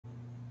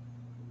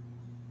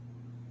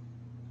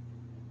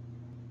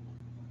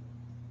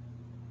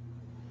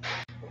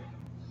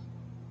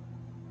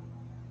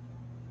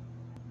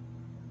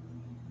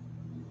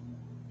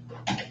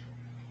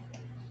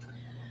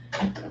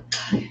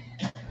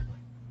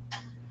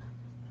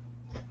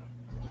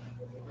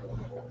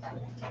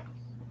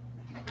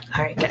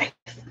All right, guys.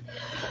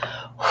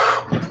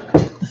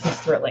 This is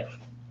thrilling.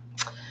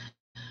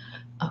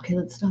 Okay,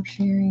 let's stop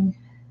sharing.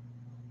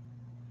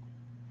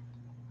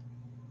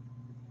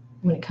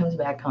 When it comes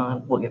back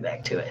on, we'll get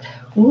back to it.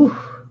 Woo.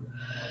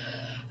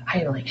 I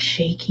am like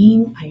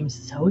shaking. I am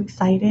so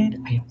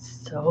excited. I am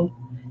so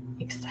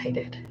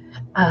excited.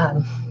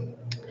 Um,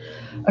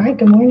 all right,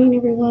 good morning,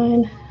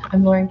 everyone.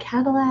 I'm Lauren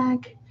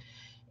Cadillac,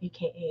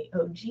 aka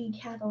OG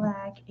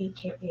Cadillac,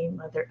 aka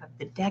Mother of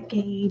the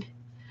Decade.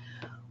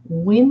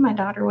 When my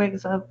daughter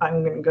wakes up,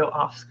 I'm going to go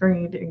off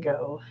screen and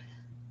go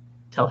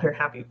tell her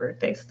happy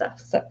birthday stuff.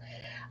 So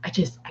I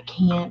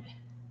can't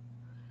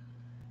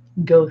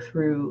go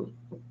through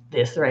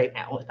this right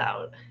now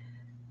without,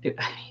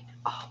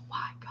 oh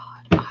my God,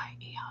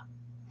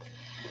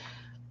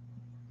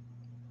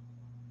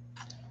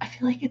 I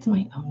feel like it's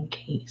my own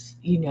case,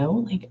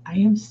 like I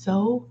am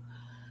so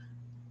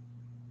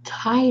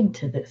tied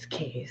to this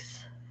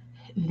case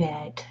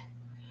that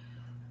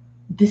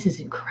this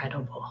is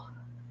incredible.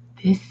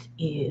 This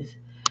is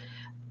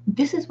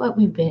what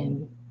we've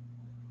been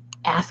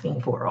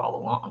asking for all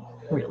along,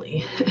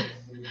 really.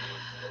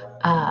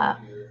 uh,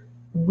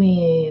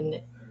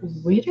 when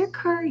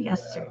Whitaker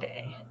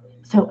yesterday,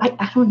 so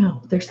I don't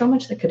know, there's so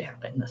much that could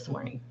happen this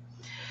morning.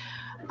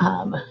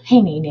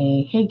 Hey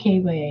Nene, hey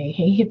K-Way,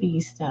 hey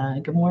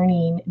Hippista, good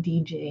morning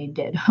DJ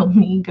Dead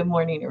Homie, good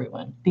morning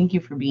everyone. Thank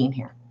you for being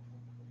here.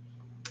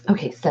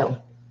 Okay,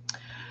 so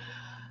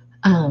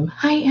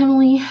hi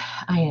Emily,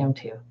 I am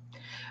too.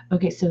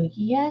 Okay, so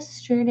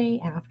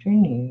yesterday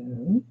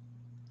afternoon,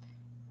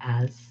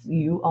 as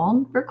you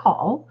all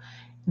recall,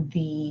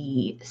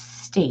 the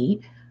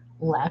state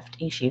left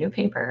a sheet of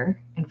paper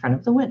in front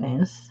of the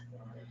witness,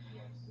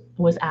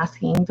 was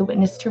asking the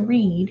witness to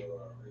read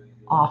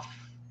off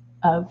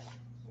of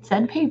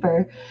said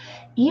paper,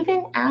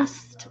 even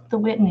asked the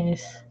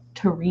witness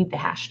to read the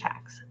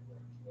hashtags.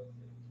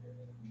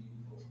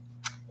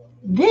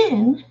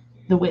 Then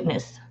the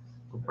witness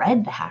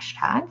read the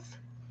hashtags,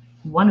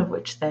 one of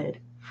which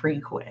said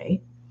free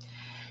Quay.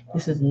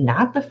 This is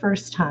not the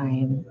first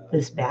time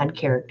this bad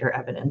character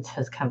evidence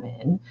has come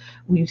in.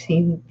 We've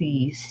seen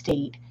the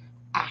state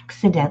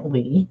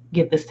accidentally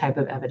get this type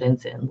of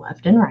evidence in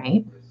left and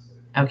right.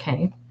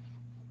 Okay.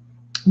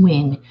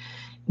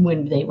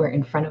 When they were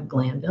in front of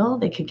Glanville,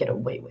 they could get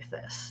away with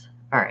this.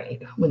 All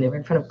right. When they were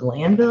in front of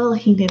Glanville,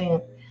 he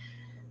didn't,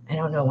 I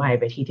don't know why,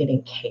 but he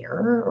didn't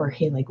care, or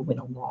he like went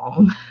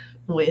along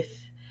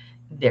with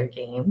their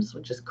games,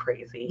 which is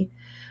crazy.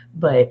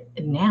 But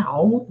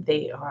now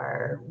they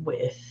are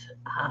with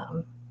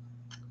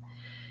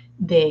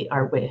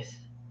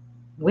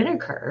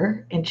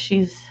Whitaker, and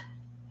she's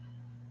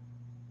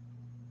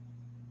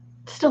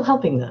still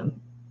helping them,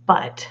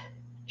 but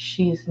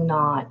she's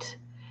not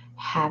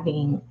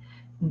having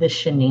the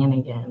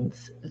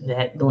shenanigans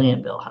that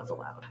Glanville has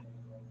allowed.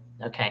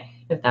 Okay,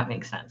 if that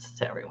makes sense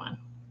to everyone.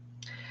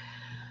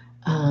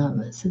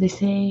 So they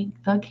say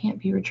Thug can't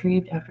be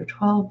retrieved after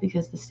 12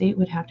 because the state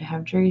would have to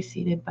have jury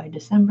seated by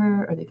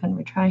December, or they couldn't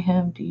retry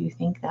him. Do you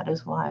think that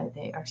is why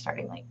they are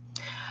starting late?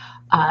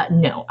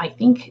 No, I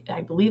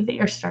believe they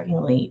are starting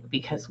late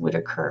because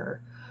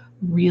Whitaker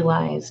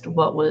realized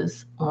what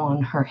was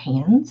on her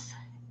hands,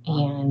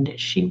 and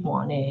she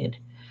wanted.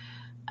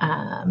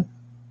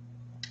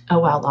 Oh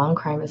wow, Long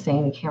Crime is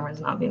saying the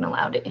camera's not being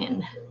allowed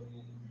in.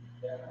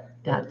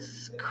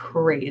 That's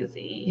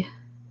crazy.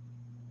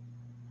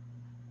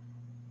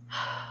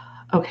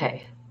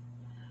 Okay.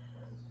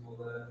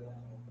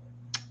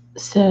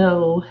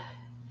 So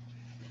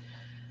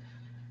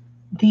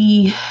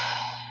the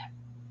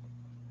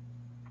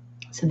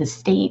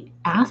state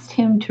asked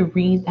him to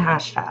read the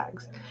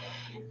hashtags,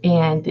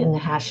 and then the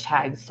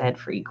hashtag said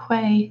free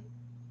Quay.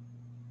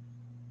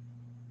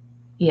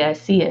 Yeah, I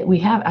see it.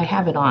 I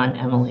have it on,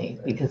 Emily,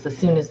 because as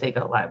soon as they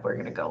go live, we're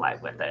going to go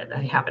live with it.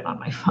 I have it on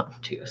my phone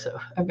too, so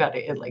I've got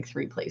it in like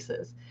 3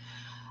 places.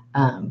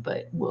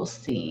 But we'll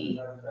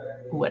see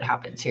what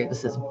happens here.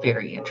 This is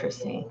very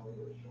interesting.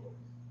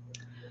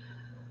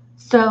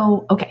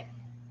 So, okay,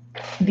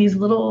 these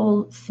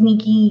little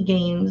sneaky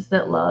games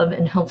that Love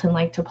and Hilton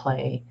like to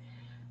play,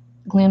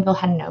 Glanville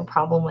had no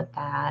problem with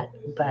that,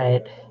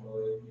 but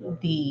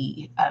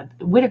the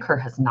Whitaker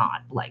has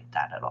not liked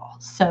that at all.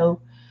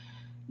 So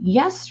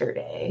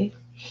yesterday,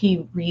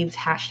 he reads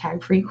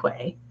hashtag free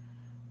Quay,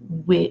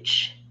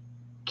 which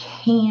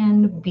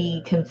can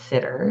be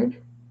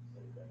considered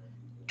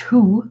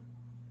 2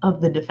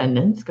 of the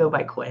defendants go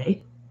by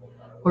Quay,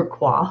 or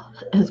Qua,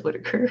 as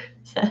Whitaker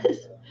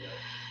says.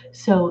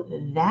 So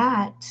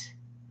that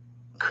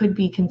could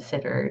be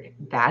considered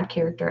bad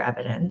character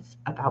evidence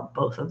about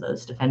both of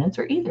those defendants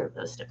or either of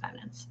those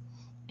defendants.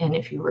 And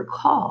if you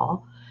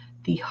recall,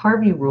 the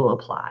Harvey rule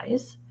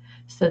applies.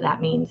 So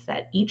that means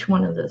that each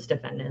one of those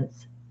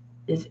defendants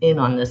is in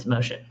on this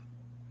motion.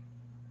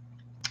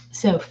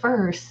 So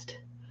first,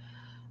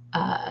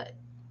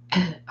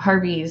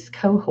 Harvey's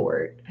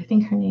cohort, I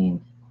think her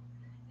name,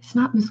 it's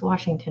not Miss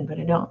Washington, but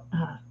I don't,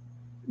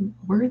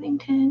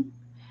 Worthington?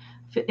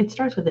 it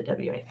starts with a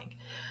W, I think.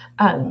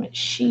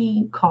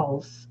 She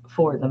calls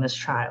for the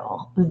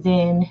mistrial.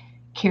 Then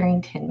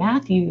Carrington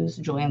Matthews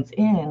joins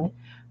in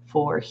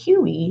for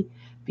Huey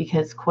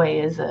because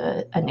Quay is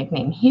a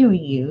nickname Huey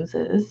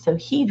uses, so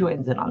he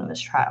joins in on the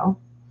mistrial.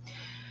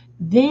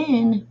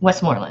 Then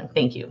Westmoreland,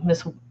 thank you,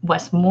 Miss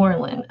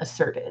Westmoreland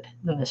asserted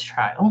the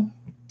mistrial.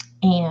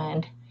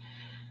 And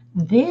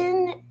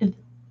then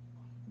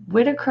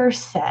Whitaker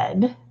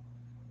said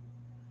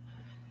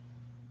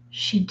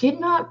she did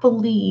not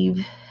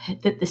believe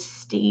that the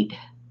state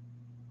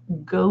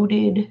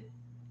goaded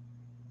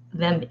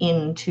them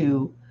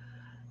into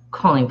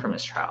calling for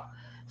mistrial.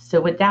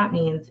 So what that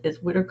means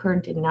is Whitaker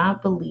did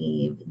not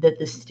believe that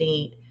the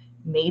state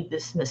made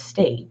this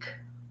mistake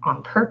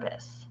on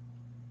purpose.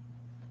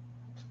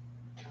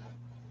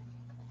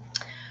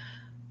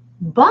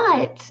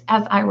 But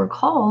as I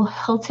recall,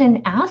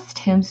 Hilton asked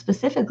him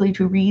specifically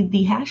to read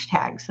the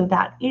hashtag, so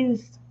that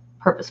is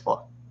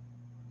purposeful.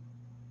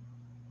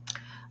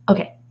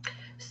 Okay,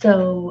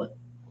 so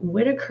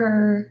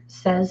Whitaker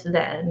says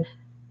then,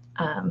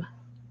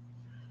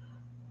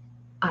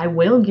 I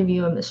will give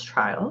you a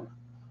mistrial,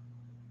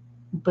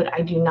 but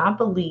I do not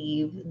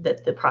believe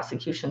that the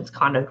prosecution's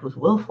conduct was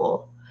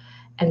willful,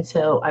 and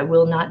so I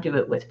will not do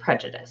it with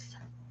prejudice.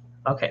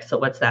 Okay, so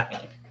what's that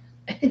mean?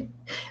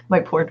 My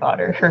poor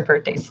daughter, her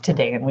birthday's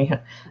today, and I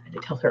had to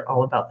tell her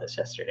all about this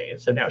yesterday,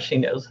 and so now she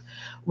knows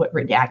what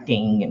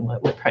redacting and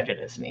what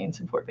prejudice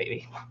means, poor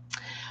baby.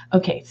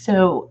 Okay,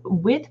 so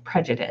with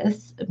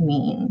prejudice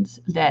means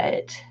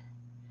that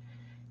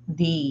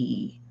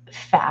the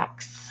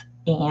facts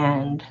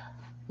and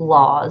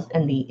laws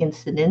and the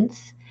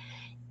incidents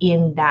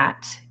in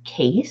that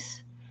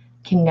case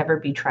can never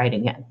be tried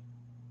again.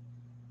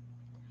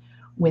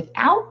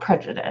 Without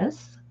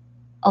prejudice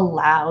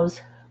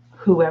allows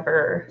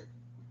whoever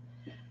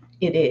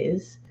it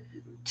is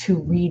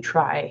to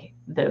retry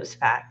those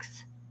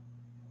facts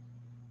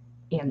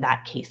in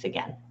that case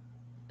again.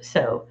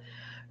 So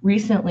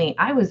recently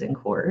I was in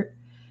court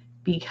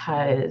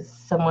because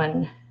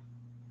someone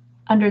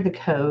under the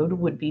code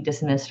would be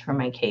dismissed from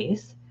my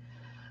case,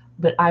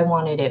 but I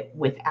wanted it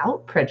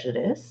without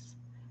prejudice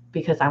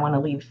because I want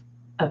to leave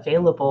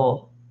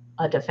available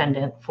a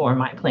defendant for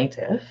my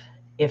plaintiff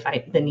if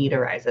the need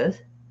arises.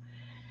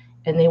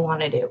 And they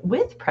wanted it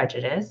with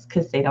prejudice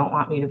because they don't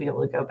want me to be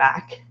able to go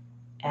back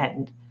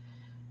and,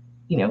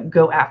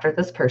 go after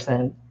this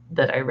person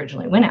that I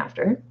originally went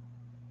after.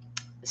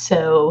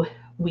 So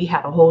we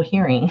had a whole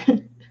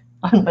hearing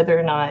on whether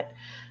or not,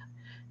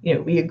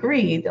 we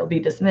agree they'll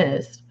be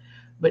dismissed,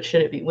 but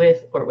should it be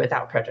with or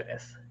without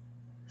prejudice?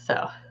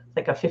 So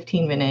like a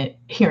 15-minute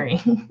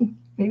hearing,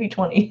 maybe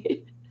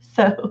 20.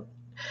 So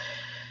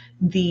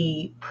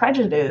the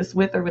prejudice,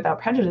 with or without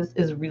prejudice,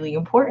 is really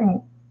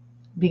important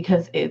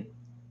because it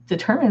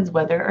determines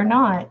whether or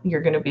not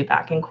you're going to be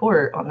back in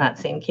court on that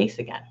same case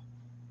again.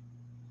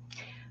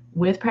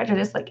 With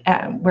prejudice, like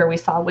where we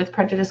saw with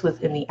prejudice was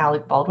in the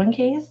Alec Baldwin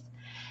case,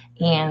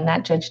 and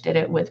that judge did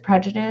it with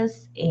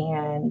prejudice,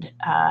 and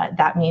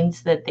that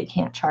means that they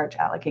can't charge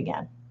Alec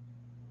again.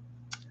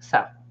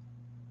 So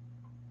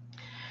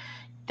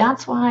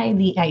that's why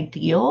the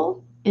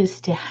ideal is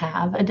to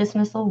have a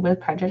dismissal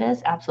with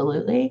prejudice,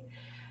 absolutely.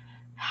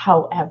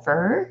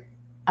 However,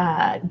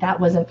 that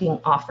wasn't being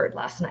offered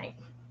last night.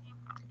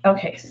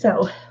 Okay,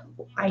 so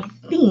I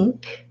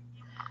think,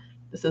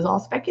 this is all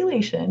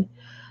speculation,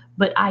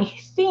 but I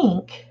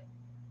think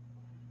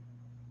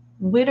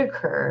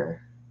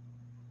Whitaker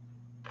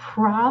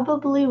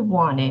probably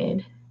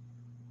wanted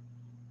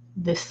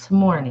this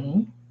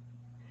morning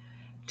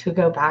to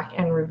go back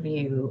and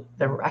review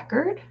the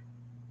record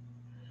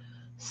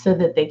so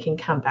that they can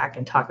come back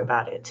and talk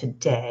about it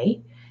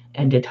today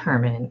and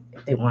determine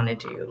if they want to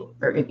do,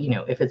 or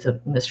if it's a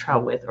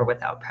mistrial with or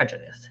without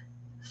prejudice.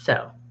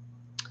 So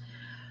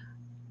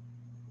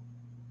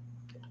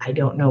I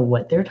don't know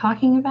what they're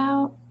talking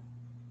about.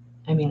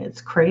 I mean,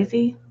 it's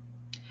crazy.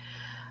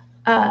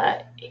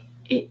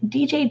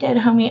 DJ Dead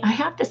Homie, I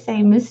have to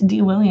say, Miss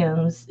D.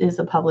 Williams is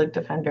a public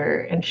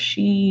defender, and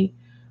she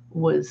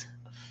was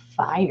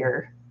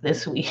fire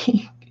this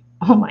week.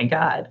 Oh my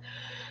God.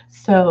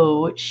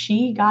 So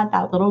she got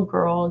that little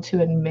girl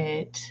to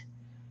admit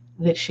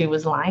that she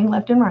was lying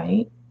left and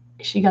right.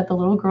 She got the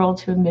little girl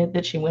to admit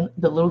that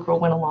the little girl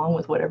went along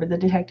with whatever the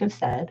detective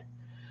said.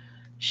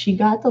 She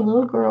got the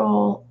little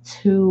girl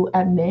to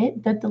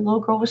admit that the little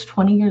girl was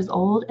 20 years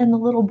old and the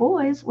little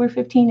boys were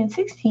 15 and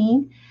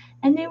 16,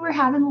 and they were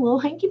having a little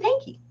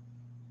hanky-panky.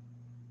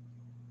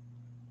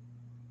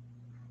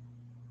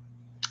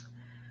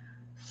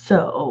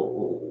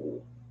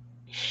 So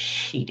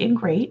she did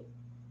great.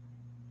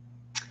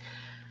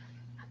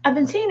 I've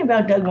been saying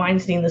about Doug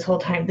Weinstein this whole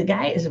time, the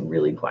guy is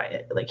really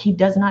quiet. Like, he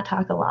does not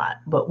talk a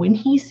lot, but when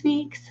he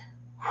speaks,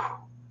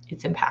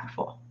 it's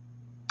impactful.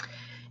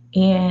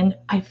 And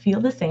I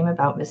feel the same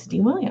about Miss D.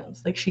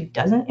 Williams. Like, she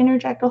doesn't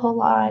interject a whole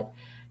lot.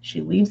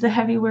 She leaves the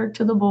heavy work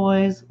to the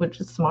boys, which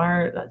is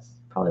smart. That's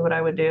probably what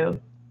I would do.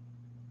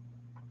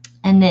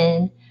 And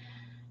then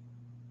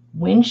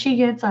when she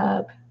gets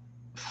up,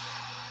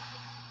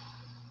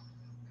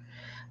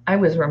 I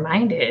was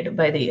reminded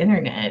by the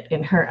internet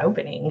in her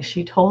opening,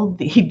 she told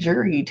the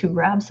jury to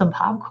grab some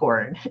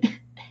popcorn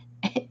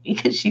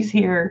because she's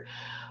here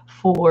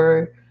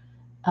for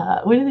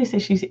what do they say?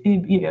 She's,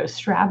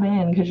 strap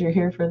in because you're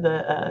here for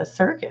the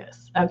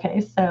circus.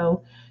 Okay,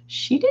 so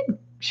she did.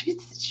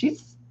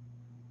 She's.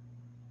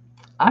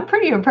 I'm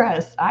pretty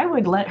impressed. I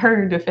would let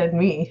her defend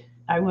me.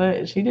 I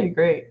would. She did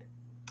great.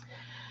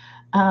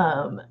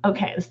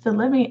 Okay, so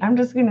let me. I'm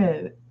just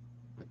gonna.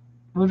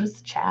 We'll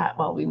just chat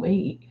while we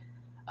wait.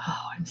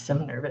 Oh, I'm so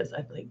nervous.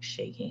 I'm like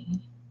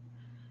shaking.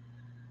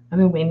 I've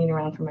been waiting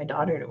around for my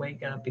daughter to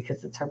wake up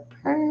because it's her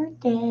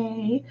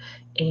birthday,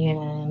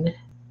 and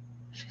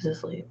she's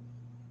asleep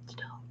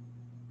still.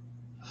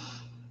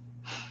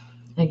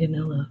 I get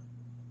no love.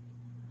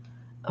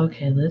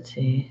 Okay, let's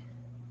see.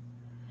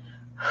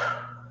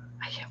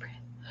 I can't breathe.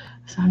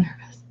 I'm so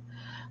nervous.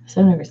 I'm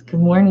so nervous. Good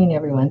morning,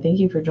 everyone. Thank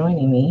you for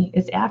joining me.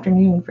 It's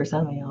afternoon for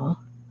some of y'all.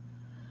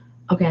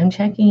 Okay, I'm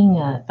checking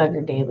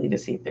Thugger Daily to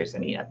see if there's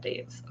any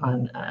updates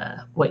on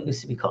what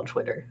used to be called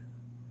Twitter.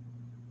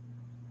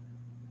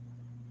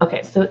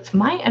 Okay, so it's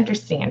my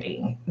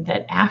understanding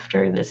that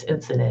after this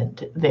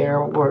incident,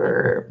 there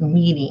were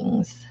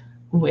meetings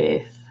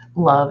with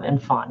Love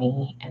and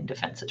Fani and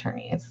defense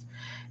attorneys.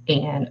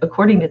 And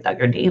according to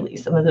Thugger Daily,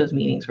 some of those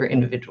meetings were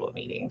individual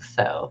meetings.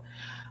 So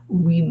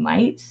we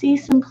might see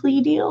some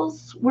plea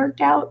deals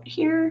worked out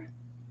here.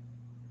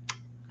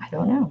 I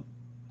don't know.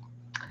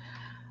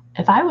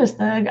 If I was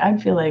Thug,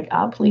 I'd feel like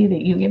I'll plead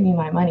that you give me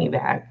my money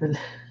back,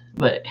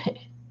 but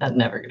that's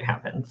never gonna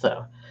happen.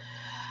 So,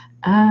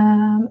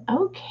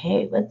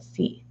 okay, let's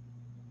see.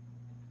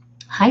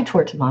 Hi,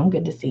 Torch Mom,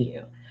 good to see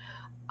you.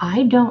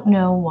 I don't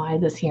know why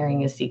this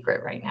hearing is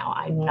secret right now.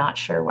 I'm not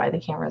sure why the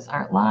cameras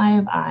aren't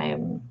live. I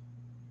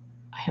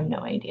have no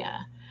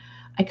idea.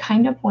 I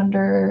kind of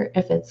wonder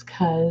if it's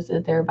because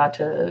they're about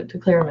to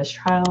declare a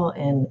mistrial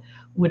and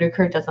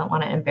Whitaker doesn't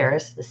want to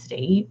embarrass the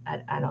state.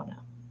 I don't know.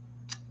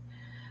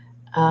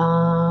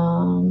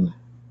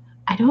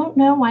 I don't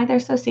know why they're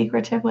so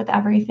secretive with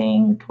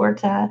everything,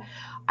 Torta.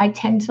 I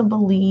tend to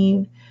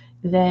believe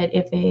that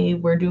if they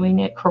were doing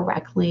it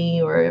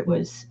correctly or it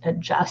was a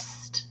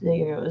just,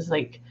 it was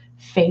like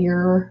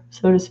fair,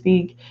 so to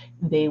speak,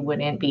 they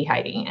wouldn't be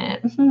hiding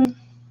it.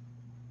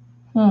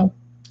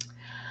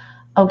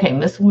 Okay,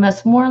 Miss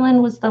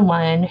Moreland was the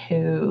one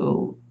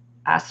who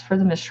asked for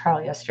the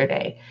mistrial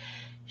yesterday.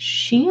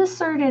 She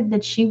asserted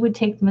that she would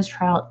take the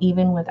mistrial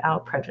even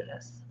without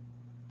prejudice.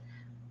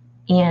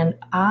 And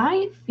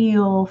I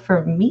feel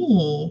for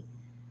me,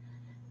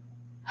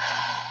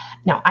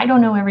 now I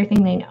don't know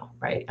everything they know,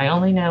 right? I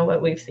only know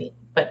what we've seen.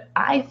 But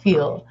I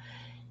feel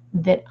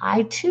that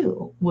I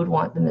too would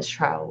want the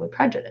mistrial with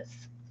prejudice.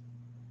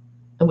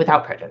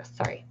 Without prejudice,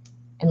 sorry.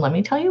 And let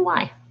me tell you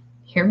why.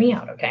 Hear me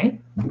out, okay?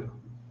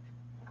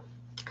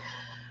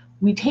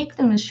 We take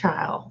the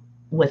mistrial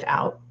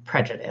without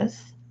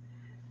prejudice.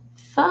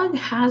 Thug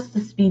has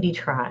the speedy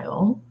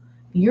trial.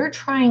 You're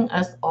trying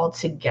us all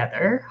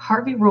together.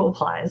 Harvey rule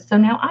applies, so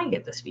now I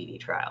get the speedy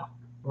trial,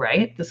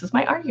 right? This is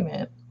my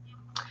argument.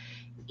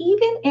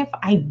 Even if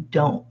I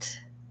don't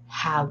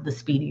have the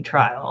speedy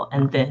trial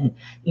and then,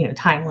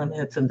 time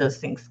limits and those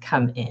things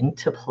come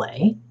into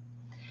play,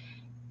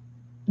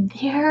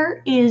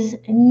 there is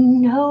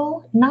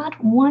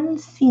not one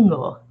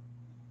single,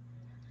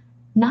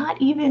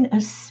 not even a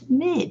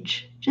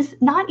smidge,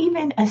 just not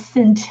even a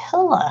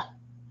scintilla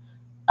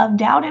of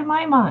doubt in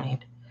my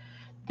mind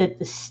that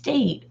the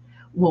state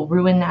will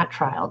ruin that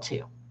trial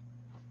too.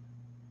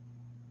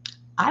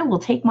 I will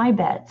take my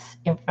bets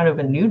in front of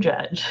a new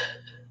judge,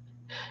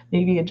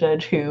 maybe a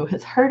judge who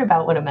has heard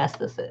about what a mess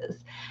this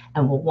is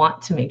and will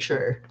want to make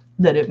sure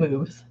that it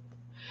moves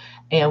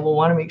and will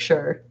want to make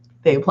sure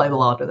they apply the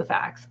law to the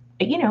facts.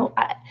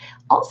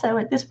 Also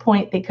at this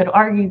point, they could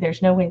argue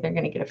there's no way they're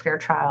going to get a fair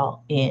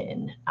trial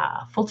in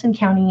Fulton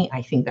County.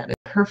 I think that is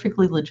a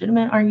perfectly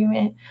legitimate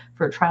argument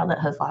for a trial that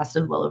has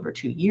lasted well over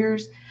 2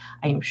 years.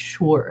 I am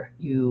sure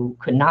you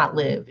could not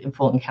live in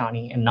Fulton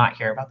County and not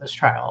hear about this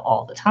trial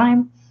all the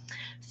time.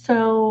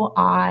 So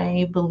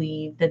I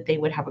believe that they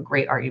would have a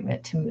great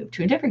argument to move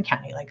to a different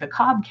county, like a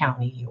Cobb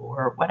County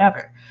or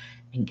whatever.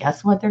 And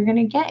guess what they're going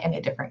to get in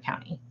a different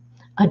county?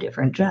 A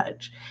different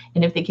judge.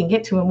 And if they can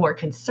get to a more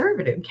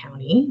conservative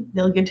county,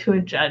 they'll get to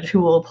a judge who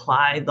will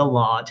apply the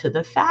law to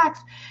the facts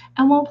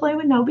and won't play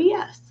with no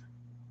BS.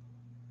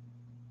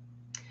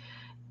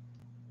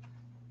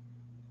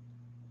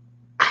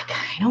 I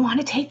kind of want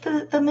to take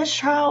the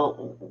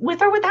mistrial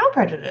with or without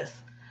prejudice.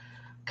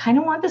 Kind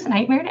of want this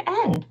nightmare to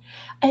end.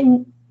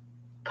 And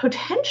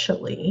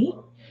potentially,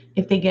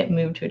 if they get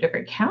moved to a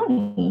different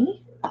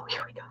county, oh,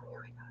 here we go.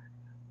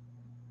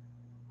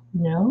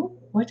 No?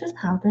 What just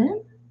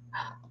happened?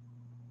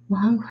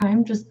 Long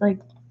Crime just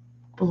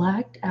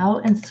blacked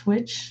out and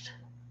switched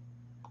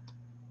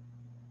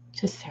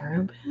to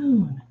Sarah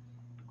Boone.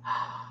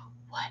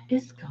 What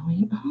is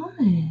going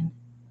on?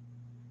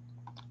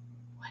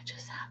 What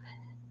just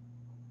happened?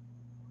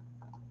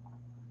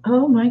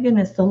 Oh my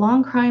goodness. The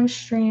Long Crime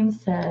stream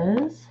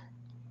says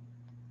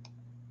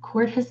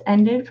court has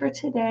ended for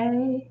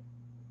today.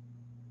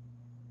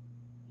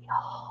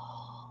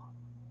 Oh,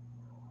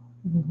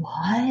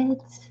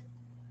 what?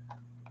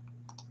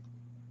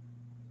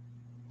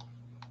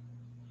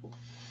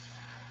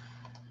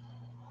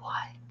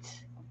 What?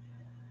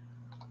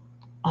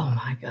 Oh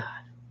my God.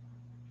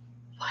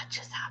 What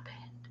just happened?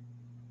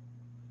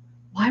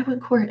 Why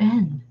would court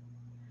end?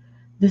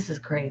 This is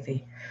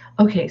crazy.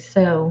 Okay,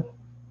 so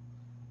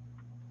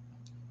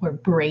we're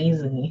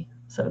brazy,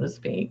 so to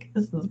speak.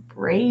 This is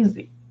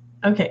brazy.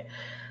 Okay.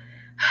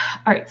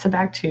 All right, so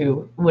back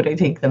to, would I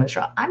take the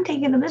mistrial? I'm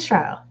taking the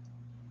mistrial.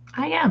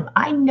 I am.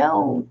 I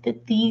know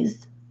that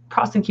these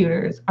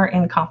prosecutors are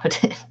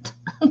incompetent.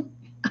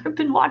 I've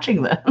been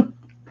watching them.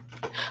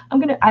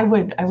 I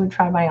would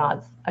try my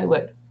odds. I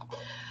would.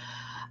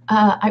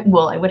 I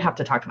would have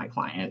to talk to my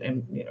client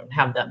and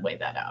have them weigh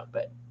that out.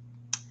 But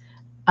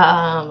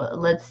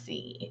let's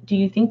see. Do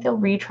you think they'll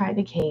retry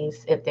the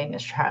case if they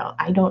mistrial?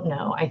 I don't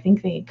know. I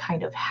think they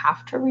kind of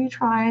have to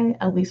retry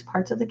at least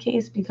parts of the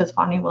case because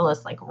Fonnie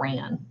Willis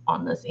ran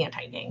on this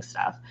anti-gang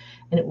stuff,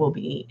 and it will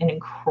be an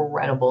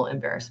incredible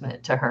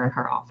embarrassment to her and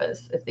her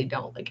office if they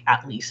don't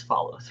at least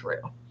follow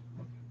through.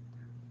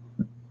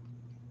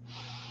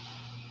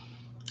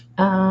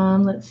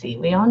 Let's see.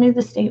 We all knew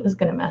the state was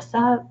going to mess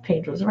up.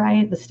 Paige was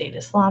right. The state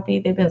is sloppy.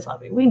 They've been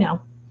sloppy. We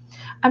know.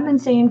 I've been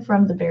saying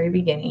from the very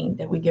beginning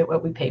that we get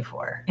what we pay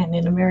for. And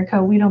in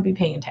America, we don't be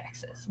paying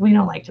taxes. We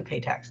don't like to pay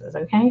taxes,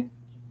 okay?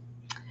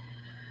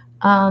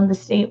 The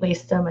state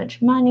wastes so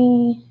much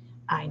money.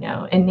 I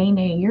know. And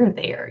Nene, you're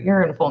there.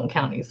 You're in Fulton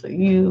County, so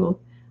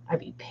I'd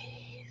be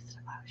pissed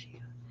if I was you.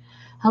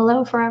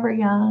 Hello, Forever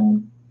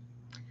Young.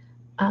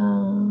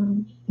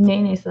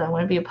 Nene says, I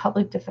want to be a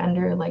public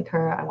defender like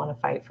her. I want to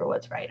fight for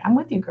what's right. I'm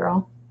with you,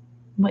 girl.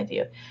 I'm with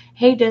you.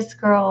 Hey, Disc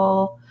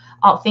Girl.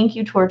 Oh, thank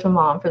you, Torta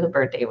Mom, for the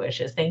birthday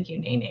wishes. Thank you,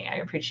 Nene. I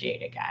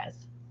appreciate it,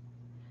 guys.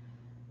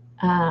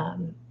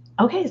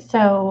 Okay,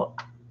 so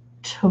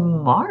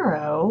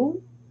tomorrow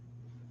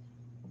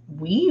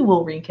we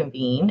will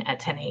reconvene at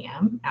 10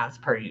 a.m. as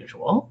per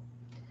usual.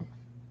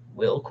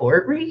 Will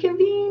court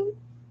reconvene?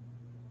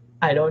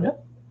 I don't know.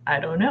 I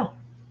don't know.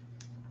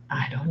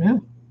 I don't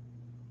know.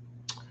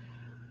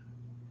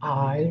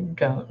 I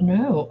don't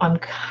know. I'm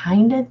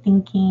kind of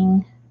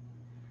thinking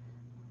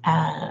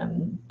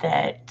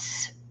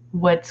that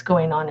what's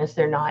going on is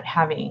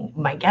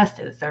my guess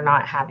is they're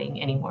not having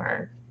any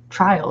more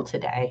trial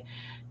today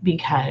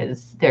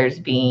because there's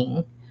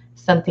being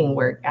something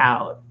worked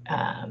out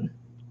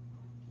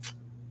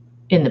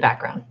in the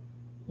background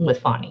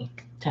with Fonnie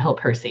to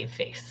help her save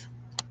face.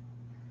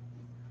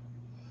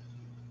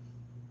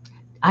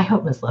 I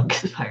hope Miss Love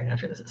gets fired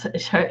after this.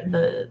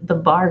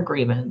 The bar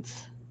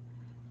grievance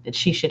that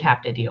she should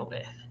have to deal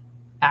with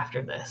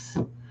after this.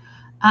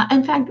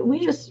 In fact,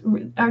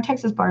 our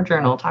Texas Bar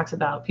Journal talks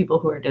about people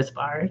who are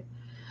disbarred.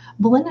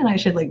 Belinda and I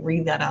should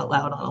read that out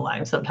loud on a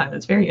live sometime.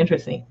 It's very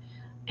interesting.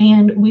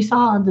 And we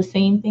saw the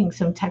same thing.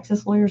 Some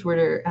Texas lawyers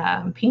were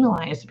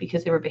penalized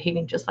because they were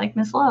behaving just like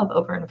Miss Love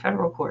over in a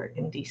federal court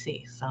in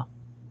D.C. So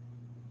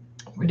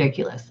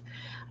ridiculous.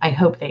 I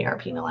hope they are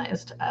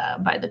penalized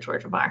by the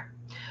Georgia Bar.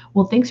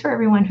 Well, thanks for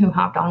everyone who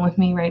hopped on with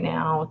me right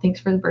now. Thanks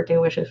for the birthday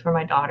wishes for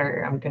my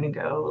daughter. I'm going to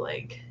go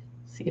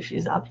see if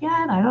she's up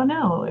yet. I don't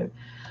know.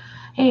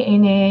 Hey,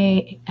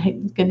 Ane,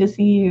 good to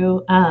see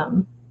you.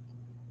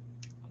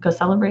 Go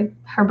celebrate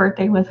her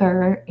birthday with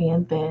her,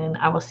 and then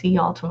I will see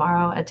y'all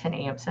tomorrow at 10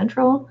 a.m.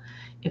 Central.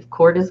 If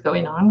court is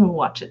going on, we'll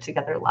watch it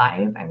together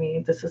live. I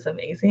mean, this is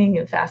amazing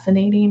and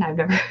fascinating. I've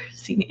never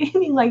seen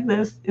anything like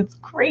this. It's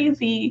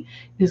crazy.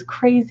 It is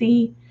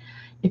crazy.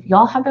 If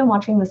y'all have been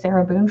watching the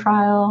Sarah Boone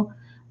trial,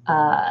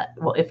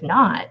 well, if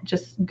not,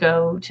 just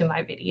go to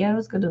my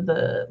videos, go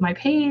to my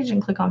page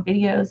and click on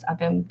videos. I've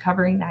been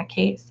covering that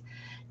case.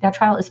 That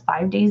trial is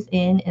 5 days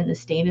in, and the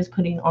state is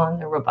putting on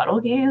the rebuttal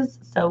gaze.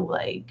 So,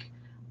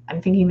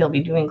 I'm thinking they'll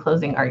be doing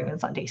closing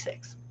arguments on day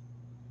 6.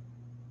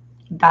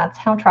 That's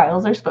how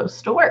trials are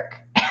supposed to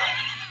work.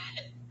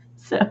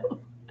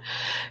 So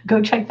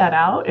go check that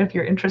out if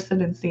you're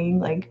interested in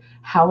seeing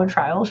how a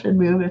trial should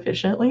move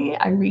efficiently.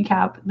 I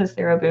recap the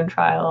Sarah Boone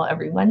trial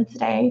every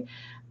Wednesday.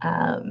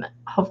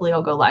 Hopefully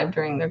I'll go live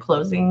during their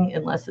closing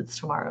unless it's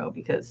tomorrow,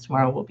 because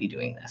tomorrow we'll be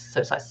doing this.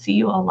 So I see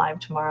you all live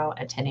tomorrow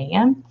at 10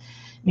 a.m.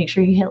 Make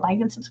sure you hit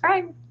like and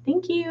subscribe.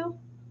 Thank you.